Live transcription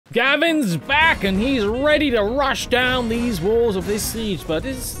Gavin's back and he's ready to rush down these walls of this siege, but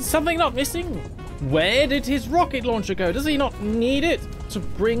is something not missing? Where did his rocket launcher go? Does he not need it to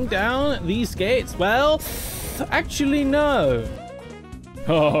bring down these gates? Well, actually no.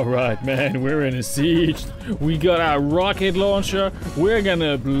 All right, man, we're in a siege. We got our rocket launcher. We're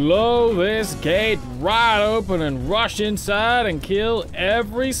gonna blow this gate right open and rush inside and kill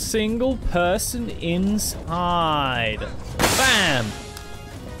every single person inside. Bam!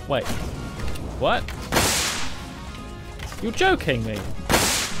 Wait, what? You're joking me.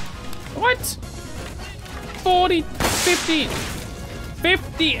 What? 40, 50,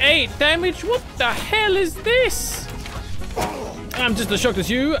 58 damage? What the hell is this? I'm just as shocked as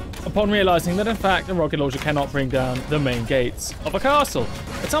you upon realizing that in fact a rocket launcher cannot bring down the main gates of a castle.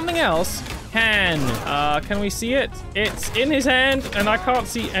 But something else can we see it? It's in his hand and I can't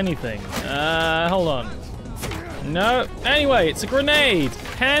see anything. Hold on. No, anyway, it's a grenade.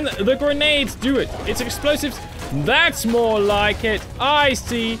 Can the grenades do it? It's explosives. That's more like it. I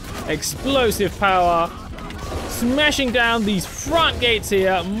see explosive power. Smashing down these front gates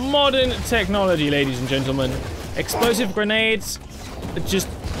here. Modern technology, ladies and gentlemen. Explosive grenades just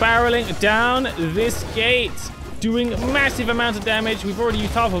barreling down this gate, doing massive amounts of damage. We've already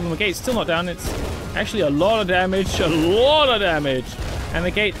used half of them. The gate's still not down. It's actually a lot of damage, and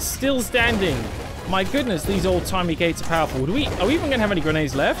the gate's still standing. My goodness, these old-timey gates are powerful. Are we even gonna have any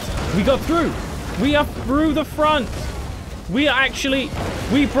grenades left? We got through. We are through the front. We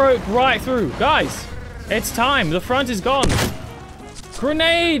broke right through. Guys, it's time. The front is gone.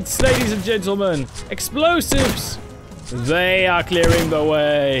 Grenades, ladies and gentlemen. Explosives. They are clearing the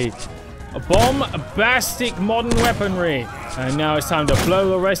way. Bombastic modern weaponry. And now it's time to blow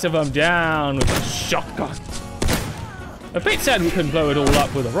the rest of them down with a shotgun. A bit sad we couldn't blow it all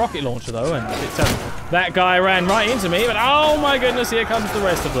up with a rocket launcher though, and a bit sad that guy ran right into me, but oh my goodness, here comes the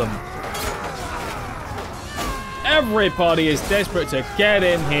rest of them. Everybody is desperate to get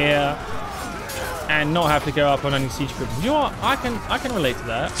in here and not have to go up on any siege equipment. You know what? I can relate to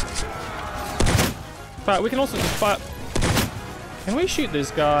that. But we can also just fire. Can we shoot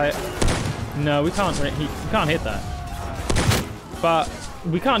this guy? No, we can't. We can't hit that. But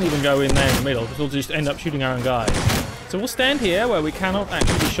we can't even go in there in the middle because we'll just end up shooting our own guy. So we'll stand here where we cannot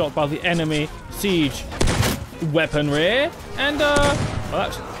actually be shot by the enemy siege weaponry. And well,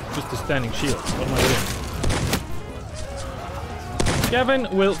 that's just a standing shield. What am I doing? Gavin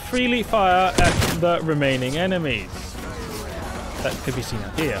will freely fire at the remaining enemies. That could be seen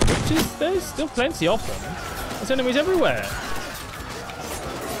up here, which is, there's still plenty of them. There's enemies everywhere.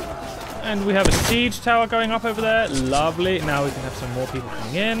 And we have a siege tower going up over there. Lovely. Now we can have some more people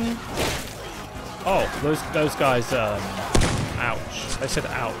coming in. Oh, those guys, ouch. They said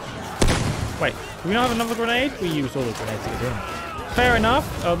ouch. Wait, do we not have another grenade? We used all the grenades to get in. Fair enough.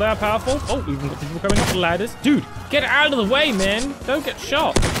 Oh, they're powerful. Oh, we've got people coming up the ladders. Dude, get out of the way, man. Don't get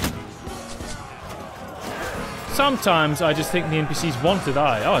shot. Sometimes I just think the NPCs want to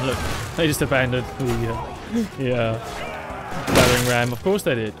die. Oh, and look, they just abandoned the, battering ram. Of course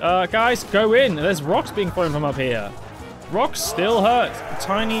they did. Guys, go in. There's rocks being thrown from up here. Rocks still hurt. A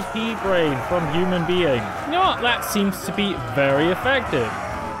tiny pea brain from human being. You know what? That seems to be very effective.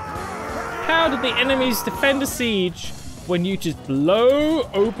 How did the enemies defend a siege when you just blow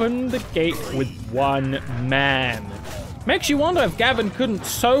open the gate with one man? Makes you wonder if Gavin couldn't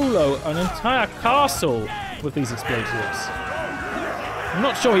solo an entire castle with these explosives. I'm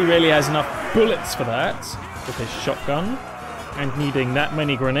not sure he really has enough bullets for that with his shotgun and needing that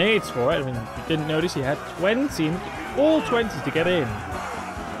many grenades for it. I mean, if you didn't notice, he had 20, all 20 to get in,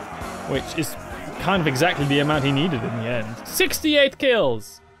 which is kind of exactly the amount he needed in the end. 68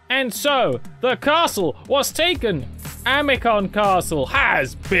 kills. And so, the castle was taken. Amicon Castle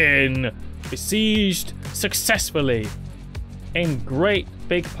has been besieged successfully. In great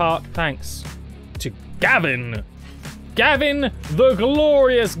big part thanks to Gavin. Gavin, the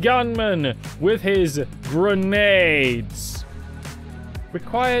glorious gunman with his grenades.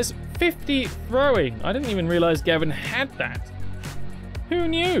 Requires 50 throwing. I didn't even realize Gavin had that. Who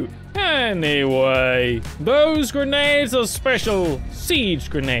knew? Anyway, those grenades are special siege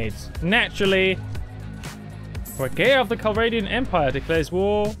grenades. Naturally, Brigade of the Calradian Empire declares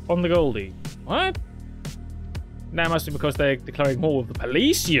war on the Goldie. What? That must be because they're declaring war with the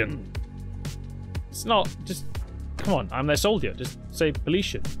Palatian. It's not just... Come on, I'm their soldier. Just say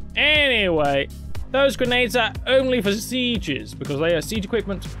Palatian. Anyway, those grenades are only for sieges because they are siege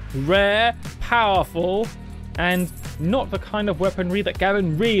equipment, rare, powerful, and not the kind of weaponry that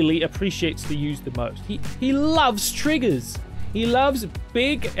Gavin really appreciates to use the most. He loves triggers. He loves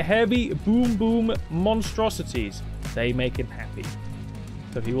big, heavy, boom, boom monstrosities. They make him happy.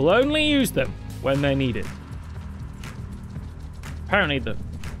 So he will only use them when they're needed. Apparently the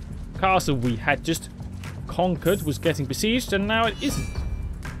castle we had just conquered was getting besieged, and now it isn't.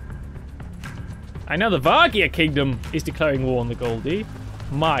 I know the Vargia Kingdom is declaring war on the Goldie.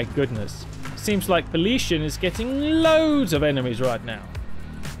 My goodness. Seems like Peletian is getting loads of enemies right now.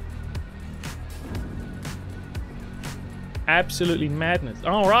 Absolutely madness.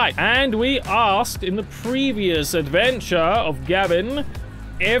 All right, and we asked in the previous adventure of Gavin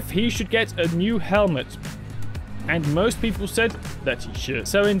if he should get a new helmet. And most people said that he should.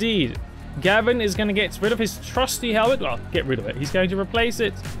 So indeed, Gavin is going to get rid of his trusty helmet. Well, get rid of it. He's going to replace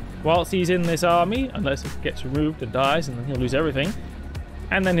it whilst he's in this army, unless it gets removed and dies, and then he'll lose everything.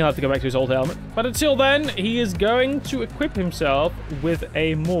 And then he'll have to go back to his old helmet. But until then, he is going to equip himself with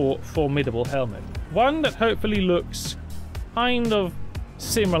a more formidable helmet. One that hopefully looks kind of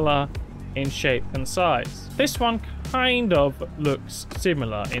similar in shape and size. This one kind of looks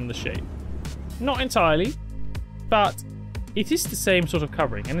similar in the shape. Not entirely, but it is the same sort of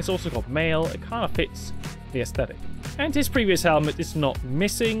covering, and it's also got mail. It kind of fits the aesthetic. And his previous helmet is not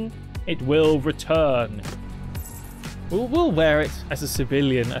missing. It will return. We'll wear it as a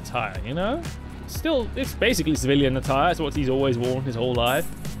civilian attire, you know? Still, it's basically civilian attire. It's what he's always worn his whole life.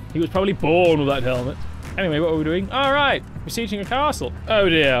 He was probably born with that helmet. Anyway, what are we doing? All right, besieging a castle. Oh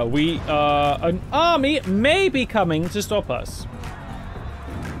dear, an army may be coming to stop us.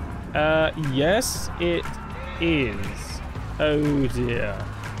 Yes, it is. Oh dear.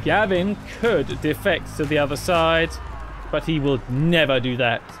 Gavin could defect to the other side, but he will never do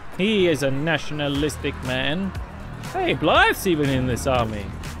that. He is a nationalistic man. Hey, Blythe's even in this army.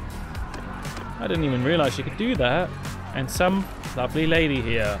 I didn't even realize she could do that. And some lovely lady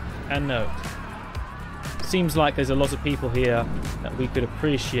here. And note. Seems like there's a lot of people here that we could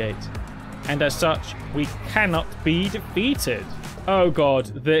appreciate. And as such, we cannot be defeated. Oh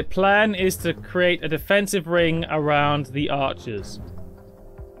god, the plan is to create a defensive ring around the archers.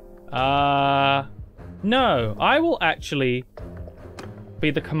 No, I will actually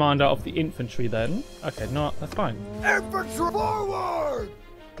be the commander of the infantry then. Okay, no, that's fine. Infantry forward!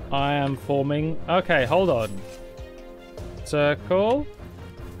 I am forming. Okay, hold on. Circle.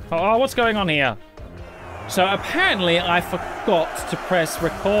 Oh, what's going on here? So apparently I forgot to press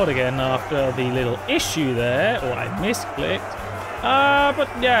record again after the little issue there, or I misclicked. But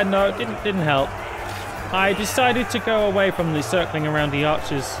yeah, no, it didn't help. I decided to go away from the circling around the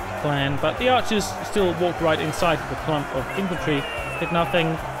archers plan, but the archers still walked right inside the clump of infantry, did nothing,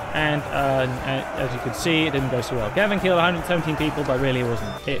 and as you can see, it didn't go so well. Gavin killed 117 people, but really it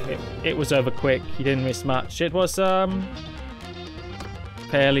wasn't. It was over quick. He didn't miss much. It was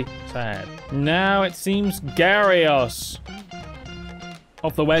fairly sad. Now it seems Garios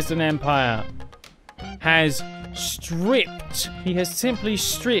of the Western Empire has stripped. He has simply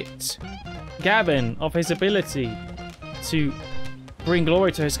stripped Gavin of his ability to bring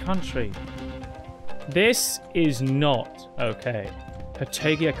glory to his country. This is not okay.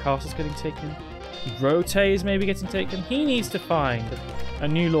 Hertegia Castle's getting taken. Rote is maybe getting taken. He needs to find a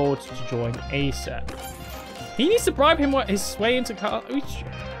new lord to join ASAP. He needs to bribe him his way into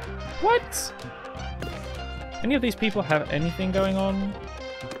what? Any of these people have anything going on?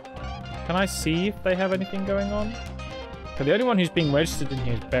 Can I see if they have anything going on? But the only one who's being registered in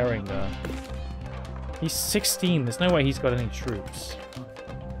here is Berenger. He's 16. There's no way he's got any troops.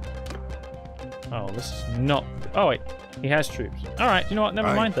 Oh, this is not... Oh, wait. He has troops. All right. You know what?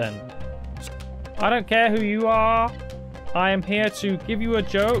 Never mind then. I don't care who you are. I am here to give you a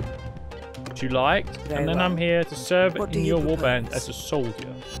joke that you liked. And then I'm here to serve in your warband as a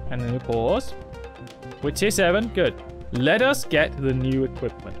soldier. And then we pause. We're tier 7. Good. Let us get the new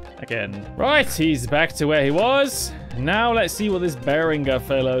equipment again. Right. He's back to where he was. Now let's see what this Berenger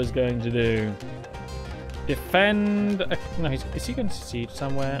fellow is going to do. Defend... No, is he going to siege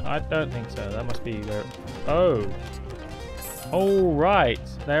somewhere? I don't think so. That must be where... Oh. Oh, right.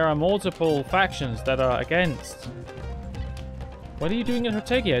 There are multiple factions that are against. What are you doing in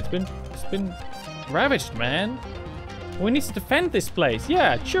Hertegia? It's been ravaged, man. We need to defend this place.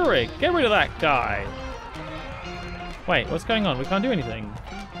 Yeah, Churik, get rid of that guy. Wait, what's going on? We can't do anything.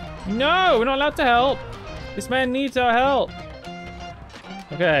 No, we're not allowed to help. This man needs our help.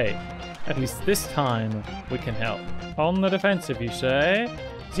 Okay. At least this time, we can help. On the defensive, you say?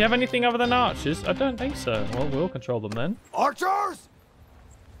 Does he have anything other than archers? I don't think so. Well, we'll control them then. Archers!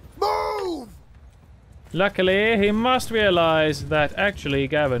 Move! Luckily, he must realize that actually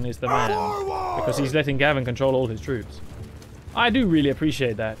Gavin is the man. Because he's letting Gavin control all his troops. I do really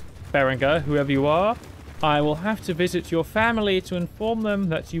appreciate that. Berenger, whoever you are, I will have to visit your family to inform them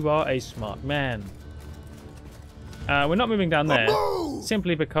that you are a smart man. We're not moving down there Move!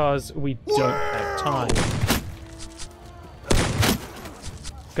 simply because we don't have time.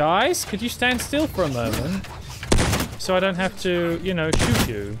 Guys, could you stand still for a moment so I don't have to, you know, shoot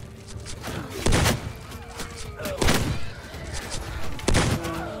you?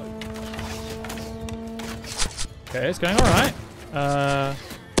 Okay, it's going all right.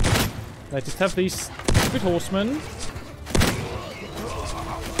 I just have these stupid horsemen.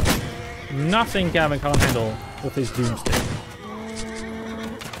 Nothing Gavin can't handle with his doomstick.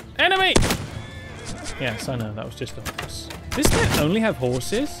 Enemy! Yes, I know, that was just a horse. Does that only have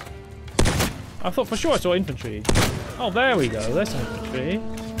horses? I thought for sure I saw infantry. Oh, there we go, there's infantry.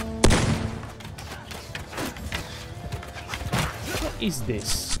 What is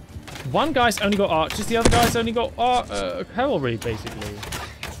this? One guy's only got archers, the other guy's only got cavalry, basically.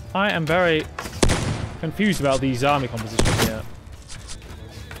 I am very confused about these army compositions here.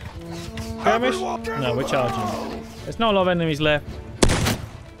 Skirmish? No, we're charging. There's not a lot of enemies left.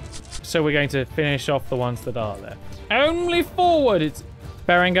 So we're going to finish off the ones that are left. Only forward! It's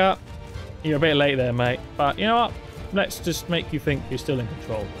Berenger. You're a bit late there, mate. But you know what? Let's just make you think you're still in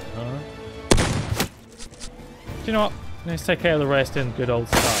control. Do you know what? Let's take care of the rest in good old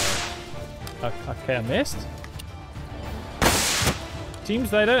style. Okay, I missed.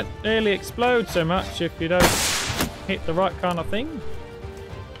 Seems they don't really explode so much if you don't hit the right kind of thing.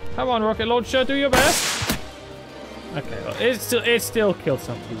 Come on, rocket launcher, do your best. Okay, well, it still killed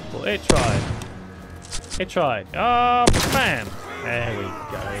some people. It tried. It tried. Oh, man. There we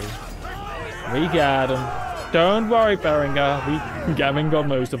go. We got him. Don't worry, Berenger. Gavin got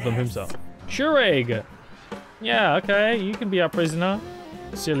most of them himself. Shurig. Yeah, okay, you can be our prisoner.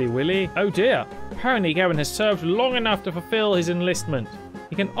 Silly Willy. Oh dear. Apparently Gavin has served long enough to fulfill his enlistment.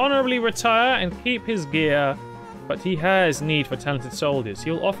 He can honorably retire and keep his gear, but he has need for talented soldiers.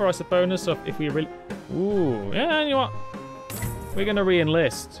 He'll offer us a bonus of if we really... Ooh, yeah, you know what? We're gonna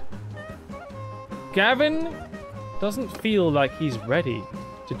re-enlist. Gavin doesn't feel like he's ready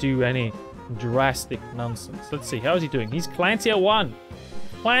to do any drastic nonsense. Let's see, how's he doing? He's clan tier 1.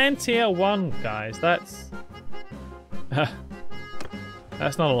 Clan tier 1, guys. That's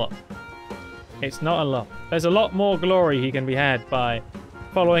not a lot. It's not a lot. There's a lot more glory he can be had by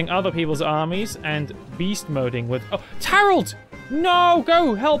following other people's armies and beast moding with... Oh, Harold! No!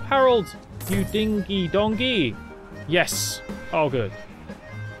 Go! Help Harold! You dingy donkey! Yes! Oh, good.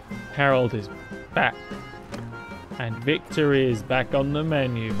 Harold is back. And victory is back on the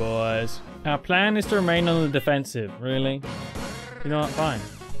menu, boys. Our plan is to remain on the defensive. Really? You know what? Fine.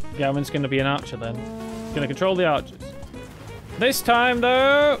 Gavin's going to be an archer then. He's going to control the archers. This time,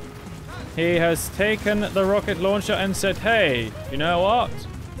 though, he has taken the rocket launcher and said, hey, you know what?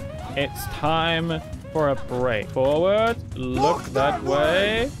 It's time for a break. Forward, look that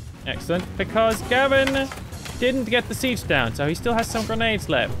way. Excellent, because Gavin didn't get the siege down, so he still has some grenades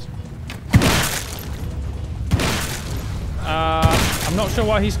left. I'm not sure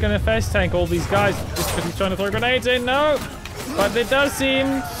why he's going to fast tank all these guys just because he's trying to throw grenades in. No, but it does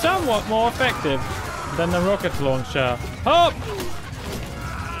seem somewhat more effective than the rocket launcher. Hop!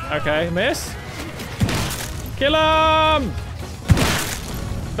 Okay, miss. Kill him!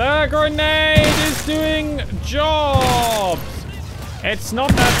 The grenade is doing jobs. It's not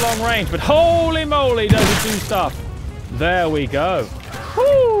that long range, but holy moly does it do stuff. There we go.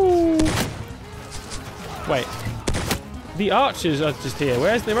 Woo! Wait. The archers are just here.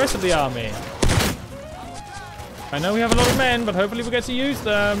 Where's the rest of the army? I know we have a lot of men, but hopefully we get to use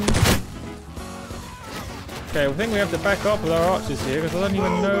them. Okay, I think we have to back up with our archers here because I don't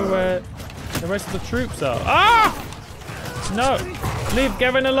even know where the rest of the troops are. Ah! No! Leave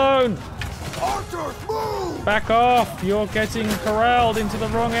Gavin alone! Archers, move! Back off! You're getting corralled into the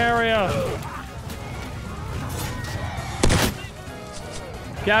wrong area.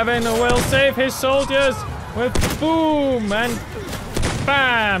 Gavin will save his soldiers with boom and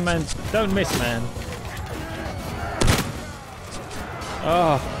bam and don't miss, man.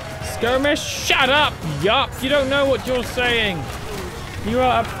 Oh. Skirmish, shut up! Yup, you don't know what you're saying. You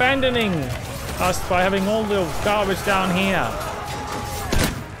are abandoning us by having all the garbage down here.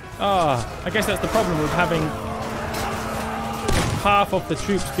 I guess that's the problem with having half of the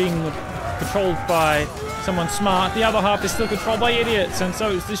troops being controlled by someone smart. The other half is still controlled by idiots, and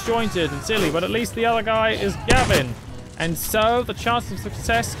so it's disjointed and silly. But at least the other guy is Gavin. And so the chance of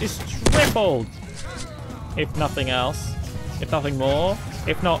success is tripled. If nothing else. If nothing more.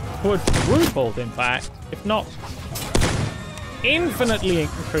 If not quadrupled, in fact. If not infinitely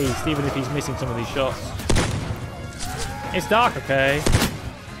increased, even if he's missing some of these shots. It's dark, okay?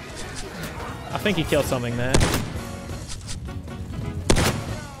 I think he killed something there.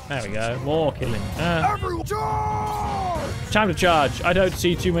 There we go. More killing. Everyone charge! Time to charge. I don't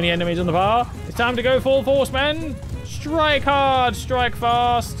see too many enemies on the bar. It's time to go full force, men. Strike hard, strike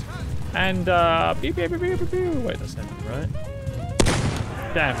fast. And, pew, pew, pew, pew, pew, pew. Wait, that's empty, right?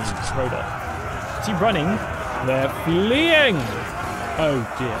 Damn, he rode off. Is he running? They're fleeing. Oh,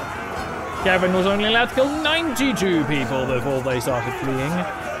 dear. Gavin was only allowed to kill 92 people before they started fleeing.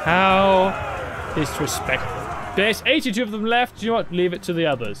 How disrespectful. There's 82 of them left. Do you know what? Leave it to the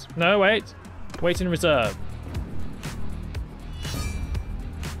others. No, wait. Wait in reserve.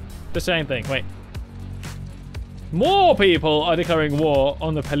 The same thing. Wait. More people are declaring war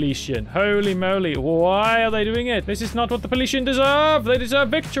on the Peletian. Holy moly. Why are they doing it? This is not what the Peletian deserve. They deserve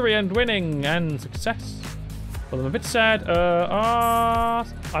victory and winning and success. Well, I'm a bit sad.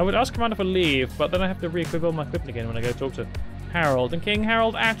 I would ask Commander for leave, but then I have to re-equip all my equipment again when I go talk to Harold. And King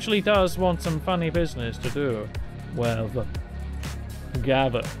Harold actually does want some funny business to do. Well,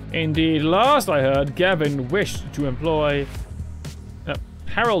 Gavin. Indeed, last I heard, Gavin wished to employ...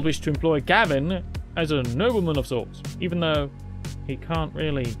 Harold wished to employ Gavin as a nobleman of sorts, even though he can't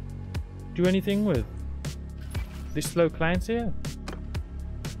really do anything with this low clans here.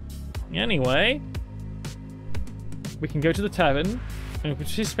 Anyway, we can go to the tavern and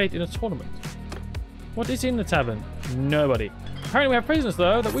participate in a tournament. What is in the tavern? Nobody. Apparently we have prisoners,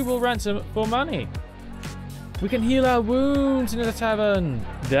 though, that we will ransom for money. We can heal our wounds in the tavern.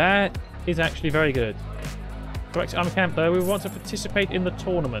 That is actually very good. Correct army camp, though. We want to participate in the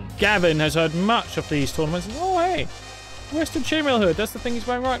tournament. Gavin has heard much of these tournaments. Oh, hey. Western chainmail hood. That's the thing he's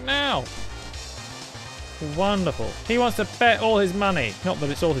wearing right now. Wonderful. He wants to bet all his money. Not that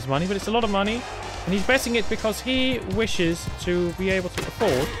it's all his money, but it's a lot of money. And he's betting it because he wishes to be able to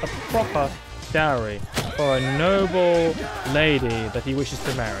afford a proper dowry for a noble lady that he wishes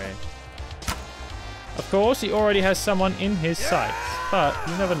to marry. Of course, he already has someone in his sights, but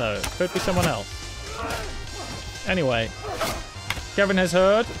you never know. Could be someone else. Anyway, Gavin has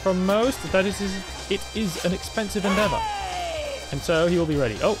heard from most that it is an expensive endeavor. And so he will be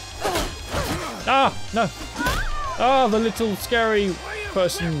ready. Oh! Ah! No! Oh, the little scary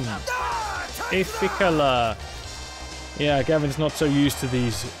person. Ificala. Yeah, Gavin's not so used to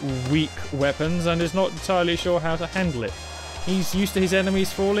these weak weapons and is not entirely sure how to handle it. He's used to his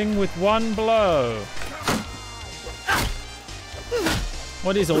enemies falling with one blow.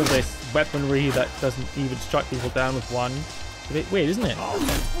 What is all this weaponry that doesn't even strike people down with one? It's a bit weird, isn't it?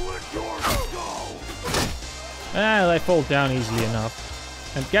 Ah, they fall down easily enough.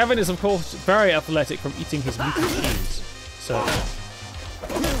 And Gavin is, of course, very athletic from eating his mutant cheese. So,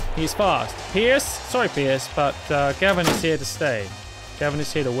 he's fast. Pierce? Sorry, Pierce, but Gavin is here to stay. Gavin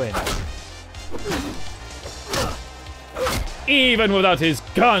is here to win. Even without his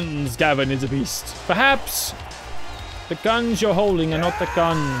guns, Gavin is a beast. Perhaps the guns you're holding are not the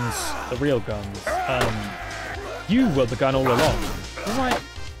guns, the real guns. You were the gun all along. Right.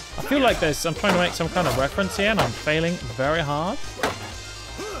 I feel like I'm trying to make some kind of reference here and I'm failing very hard.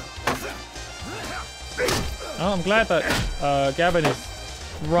 Oh, I'm glad that Gavin is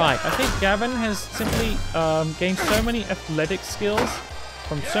right. I think Gavin has simply gained so many athletic skills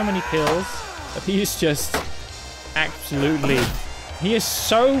from so many kills that he is just absolutely... He is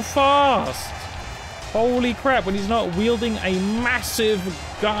so fast! Holy crap, when he's not wielding a massive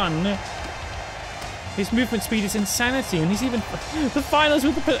gun, his movement speed is insanity, and he's even... The finals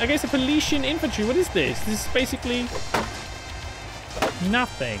with against the Peletian infantry, what is this? This is basically...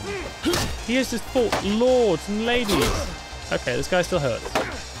 nothing. He has just fought lords and ladies. Okay, this guy still hurts.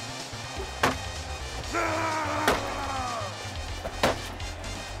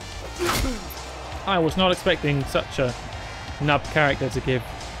 I was not expecting such a nub character to give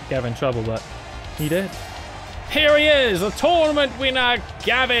Gavin trouble, but he did. Here he is, the tournament winner,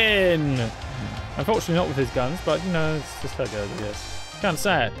 Gavin! Unfortunately not with his guns, but you know, it's just how it goes, I guess. Kind of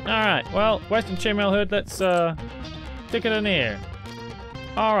sad. Alright, well, Western Chainmail Hood, let's stick it in here.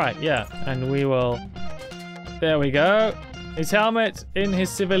 Alright, yeah, and we will... There we go. His helmet in his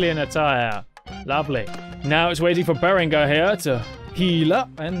civilian attire. Lovely. Now it's waiting for Berenger here to heal up,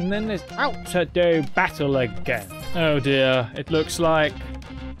 and then it's out to do battle again. Oh dear, it looks like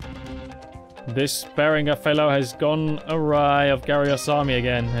this Berenger fellow has gone awry of Garrios' army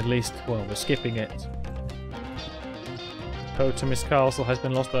again, at least. Well, we're skipping it. Potamus Castle has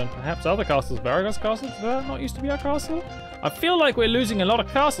been lost, and perhaps other castles. Berenger's castle? Did that not used to be our castle? I feel like we're losing a lot of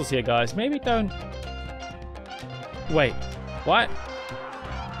castles here, guys. Maybe don't... Wait, what?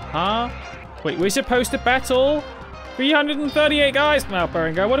 Huh? Wait, we're supposed to battle 338 guys now,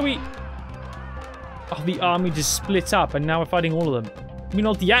 Berenger. What do we... Oh, the army just split up, and now we're fighting all of them.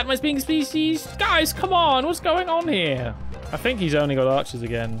 Meanwhile, the Atma's being species. Guys, come on. What's going on here? I think he's only got archers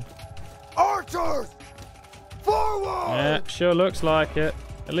again. Archers! Forward! Yeah, sure looks like it.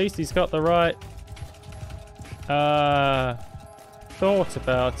 At least he's got the right thought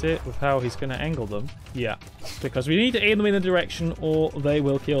about it with how he's going to angle them. Yeah, because we need to aim them in a direction or they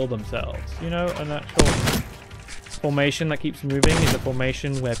will kill themselves. You know, an actual formation that keeps moving is a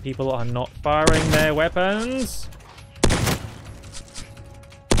formation where people are not firing their weapons.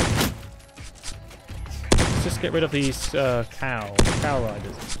 Let's just get rid of these cow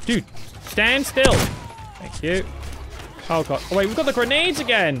riders. Dude, stand still. Thank you. Oh god. Oh wait, we've got the grenades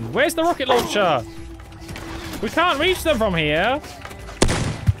again. Where's the rocket launcher? We can't reach them from here.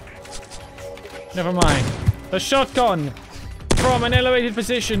 Never mind. The shotgun from an elevated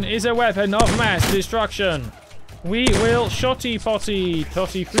position is a weapon of mass destruction. We will totti fruity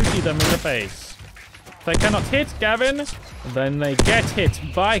them in the face. If they cannot hit Gavin, then they get hit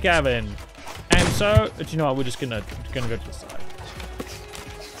by Gavin. And so, do you know what? We're just gonna go to the side.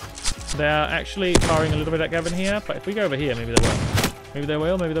 They're actually firing a little bit at Gavin here, but if we go over here, maybe they won't. Maybe they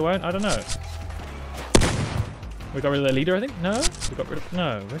will, maybe they won't. I don't know. We got rid of their leader, I think? No? We got rid of...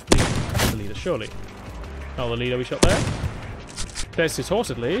 No. Where's the leader? That's the leader, surely. Oh, the leader we shot there. There's his horse,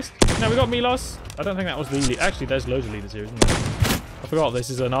 at least. No, we got Milos. I don't think that was the leader. Actually, there's loads of leaders here, isn't there? I forgot this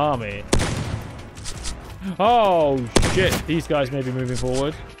is an army. Oh, shit. These guys may be moving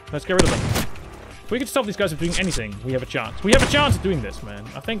forward. Let's get rid of them. If we could stop these guys from doing anything, we have a chance. We have a chance of doing this, man.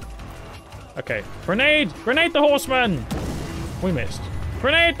 I think... Okay. Grenade! Grenade the horseman! We missed.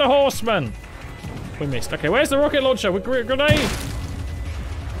 Grenade the horseman! We missed. Okay, where's the rocket launcher? Grenade!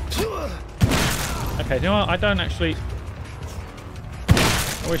 Okay, you know what? I don't actually...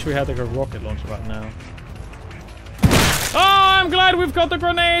 I wish we had the rocket launcher right now. Oh, I'm glad we've got the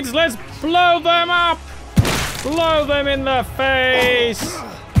grenades! Let's blow them up! Blow them in the face!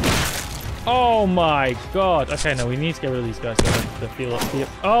 Oh my god. Okay, no, we need to get rid of these guys. To feel it.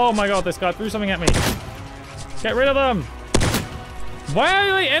 Oh my god, this guy threw something at me. Get rid of them! Why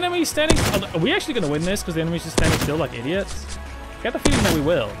are the enemies standing... Are we actually going to win this because the enemies just standing still like idiots? I get the feeling that we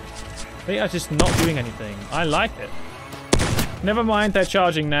will. They are just not doing anything. I like it. Never mind, they're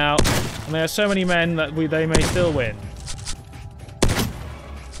charging now. And there are so many men that they may still win.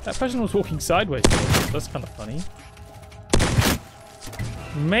 That person was walking sideways. That's kind of funny.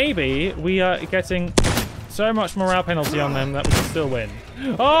 Maybe we are getting so much morale penalty on them that we can still win.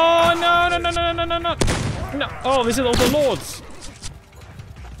 Oh, no, no, no, no, no, no, no. No. Oh, this is all the lords.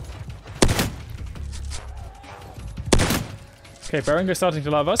 Okay, Berenger's starting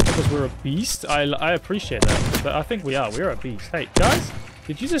to love us because we're a beast. I appreciate that, but I think we are. We're a beast. Hey, guys,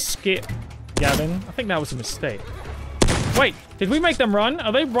 did you just skip Gavin? I think that was a mistake. Wait, did we make them run?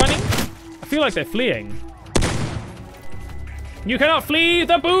 Are they running? I feel like they're fleeing. You cannot flee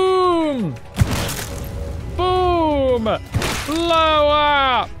the boom! Boom! Blow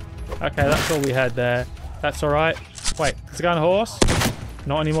up! Okay, that's all we had there. That's all right. Wait, is the guy on a horse?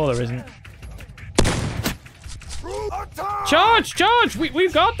 Not anymore, there isn't. Charge! Charge!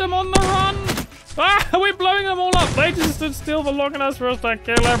 We've got them on the run! Ah, we're blowing them all up! They just stood still for long enough for us to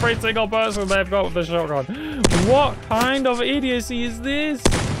kill every single person they've got with the shotgun. What kind of idiocy is this?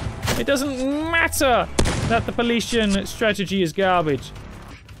 It doesn't matter that the Polician strategy is garbage.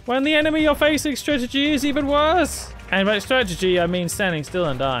 When the enemy you're facing strategy is even worse. And by strategy, I mean standing still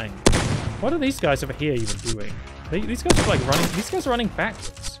and dying. What are these guys over here even doing? These guys are like running. These guys are running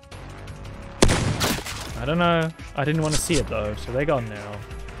backwards. I don't know. I didn't want to see it though, so they're gone now.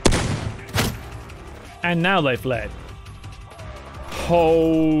 And now they fled.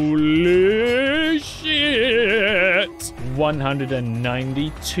 Holy shit!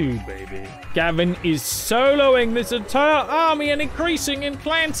 192, baby. Gavin is soloing this entire army and increasing in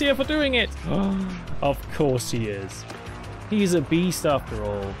clan tier for doing it. Of course he is. He's a beast after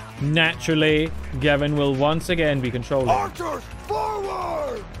all. Naturally, Gavin will once again be controlling. Archers,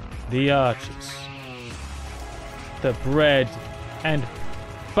 forward! The archers. The bread and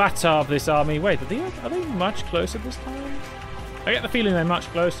butter of this army. Wait, are they much closer this time? I get the feeling they're much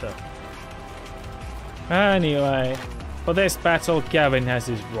closer. Anyway, for this battle, Gavin has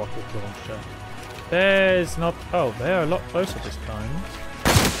his rocket launcher. There's not... Oh, they're a lot closer this time.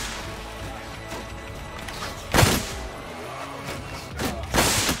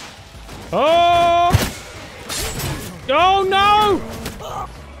 Oh! Oh, no!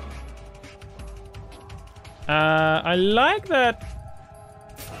 I like that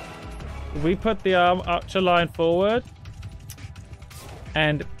we put the archer line forward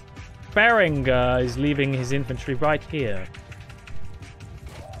and Berenger is leaving his infantry right here.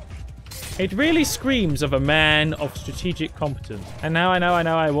 It really screams of a man of strategic competence. And now I know,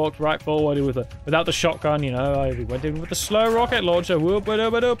 I walked right forward without the shotgun, you know. I went in with the slow rocket launcher. Whoop,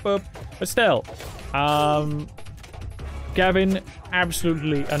 whoop, whoop, whoop. But still, Gavin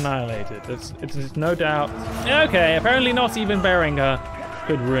absolutely annihilated. It's no doubt. Okay, apparently not even Beringer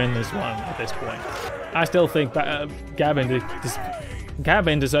could ruin this one at this point. I still think Gavin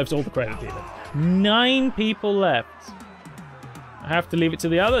deserves all the credit here. 9 people left. I have to leave it to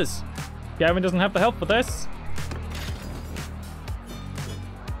the others. Gavin doesn't have the help for this.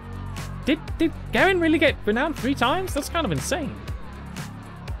 Did Gavin really get renowned 3 times? That's kind of insane.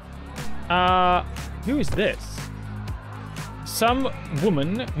 Who is this? Some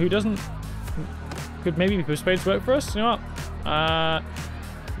woman who could maybe be persuaded to work for us? You know what?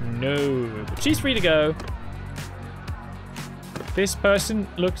 No. But she's free to go. This person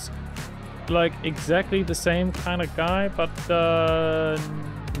looks like exactly the same kind of guy, but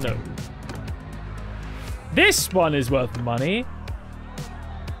no. This one is worth money.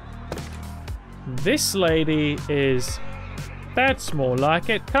 This lady is... That's more like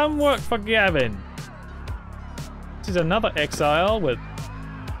it. Come work for Gavin. This is another exile with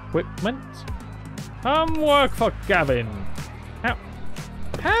equipment. Come work for Gavin.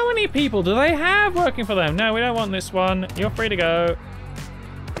 How many people do they have working for them? No, we don't want this one. You're free to go.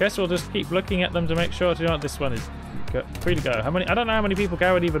 Guess we'll just keep looking at them to make sure. You know what, this one is free to go. How many? I don't know how many people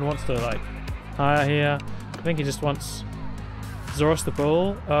Garrett even wants to like hire here. I think he just wants Zoros the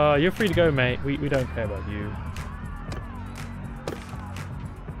Bull. You're free to go, mate. We don't care about you.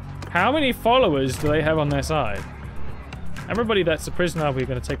 How many followers do they have on their side? Everybody that's a prisoner, we're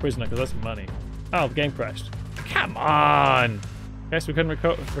going to take prisoner because that's money. Oh, the game crashed. Come on. Guess we couldn't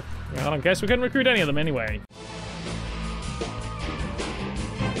recruit any of them anyway.